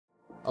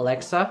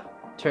Alexa,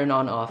 turn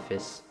on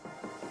Office.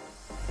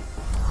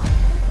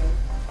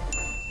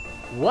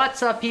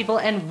 What's up people,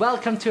 and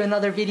welcome to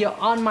another video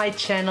on my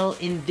channel.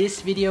 In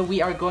this video we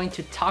are going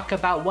to talk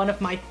about one of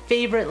my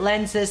favorite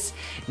lenses,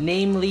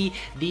 namely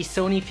the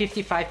Sony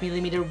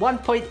 55mm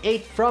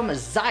 1.8 from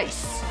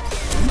Zeiss.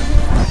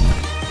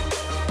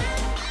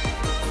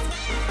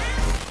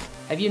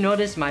 Have you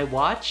noticed my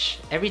watch?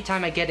 Every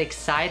time I get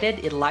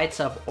excited, it lights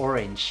up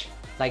orange.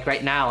 Like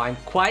right now, I'm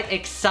quite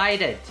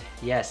excited.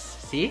 Yes,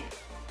 see?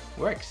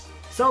 Works.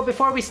 So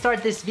before we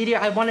start this video,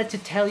 I wanted to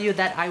tell you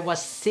that I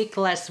was sick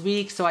last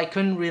week, so I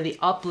couldn't really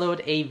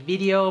upload a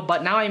video,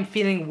 but now I'm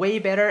feeling way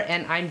better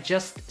and I'm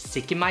just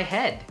sick in my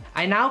head.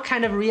 I now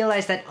kind of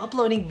realize that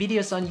uploading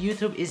videos on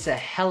YouTube is a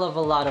hell of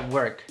a lot of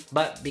work,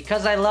 but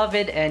because I love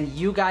it and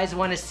you guys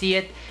want to see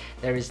it,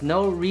 there is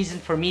no reason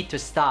for me to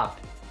stop.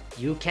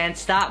 You can't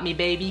stop me,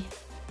 baby.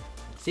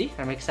 See,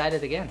 I'm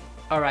excited again.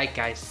 Alright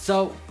guys,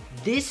 so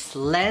this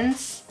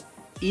lens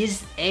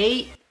is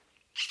a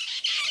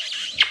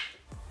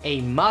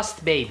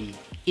must, baby.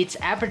 Its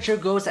aperture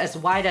goes as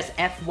wide as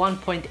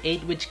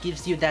f1.8, which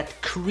gives you that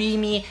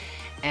creamy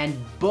and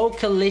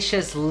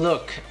bocalicious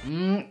look.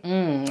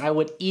 I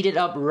would eat it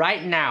up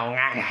right now.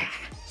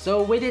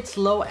 So with its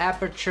low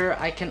aperture,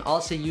 I can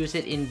also use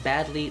it in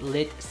badly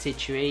lit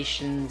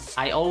situations.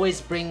 I always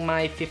bring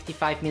my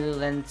 55mm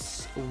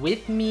lens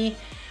with me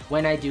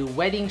when I do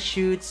wedding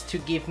shoots to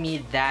give me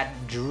that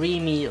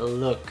dreamy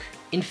look.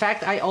 In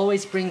fact, I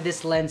always bring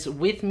this lens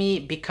with me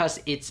because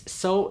it's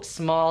so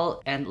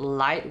small and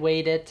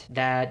lightweighted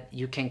that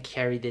you can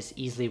carry this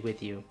easily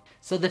with you.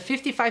 So the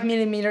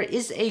 55mm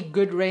is a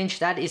good range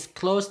that is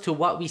close to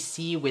what we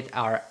see with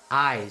our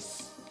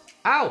eyes.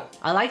 Ow!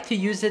 I like to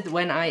use it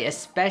when I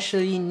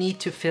especially need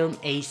to film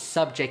a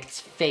subject's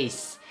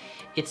face.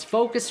 Its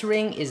focus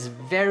ring is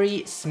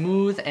very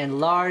smooth and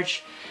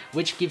large,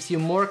 which gives you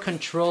more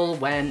control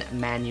when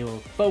manual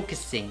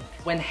focusing.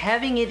 When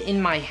having it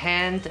in my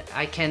hand,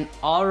 I can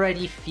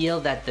already feel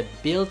that the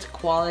build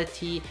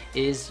quality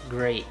is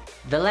great.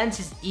 The lens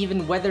is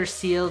even weather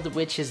sealed,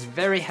 which is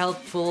very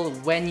helpful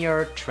when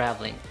you're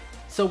traveling.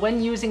 So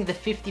when using the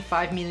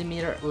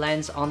 55mm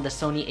lens on the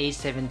Sony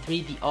a7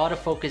 III, the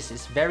autofocus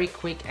is very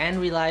quick and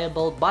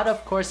reliable, but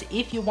of course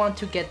if you want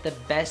to get the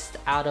best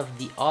out of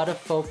the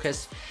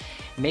autofocus,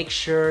 make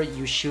sure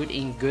you shoot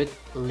in good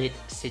lit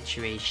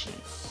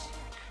situations.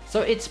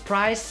 So its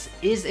price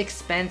is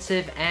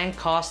expensive and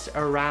costs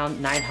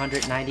around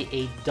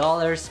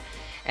 $998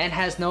 and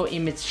has no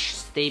image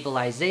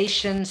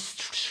stabilization,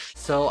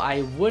 so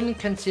I wouldn't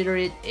consider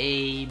it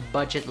a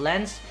budget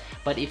lens,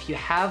 but if you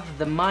have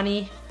the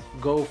money,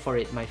 go for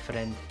it, my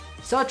friend.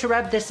 So to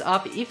wrap this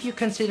up, if you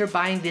consider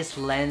buying this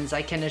lens,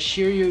 I can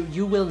assure you,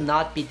 you will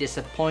not be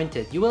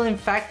disappointed. You will in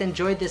fact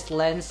enjoy this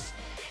lens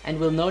and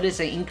will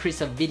notice an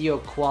increase of video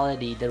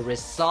quality. The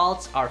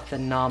results are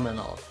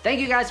phenomenal.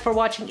 Thank you guys for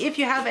watching. If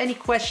you have any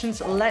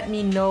questions, let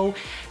me know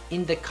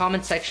in the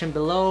comment section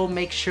below.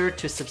 Make sure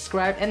to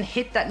subscribe and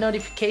hit that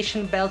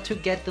notification bell to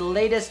get the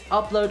latest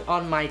upload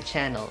on my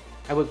channel.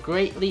 I would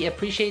greatly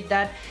appreciate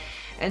that,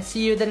 and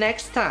see you the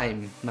next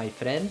time, my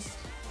friends.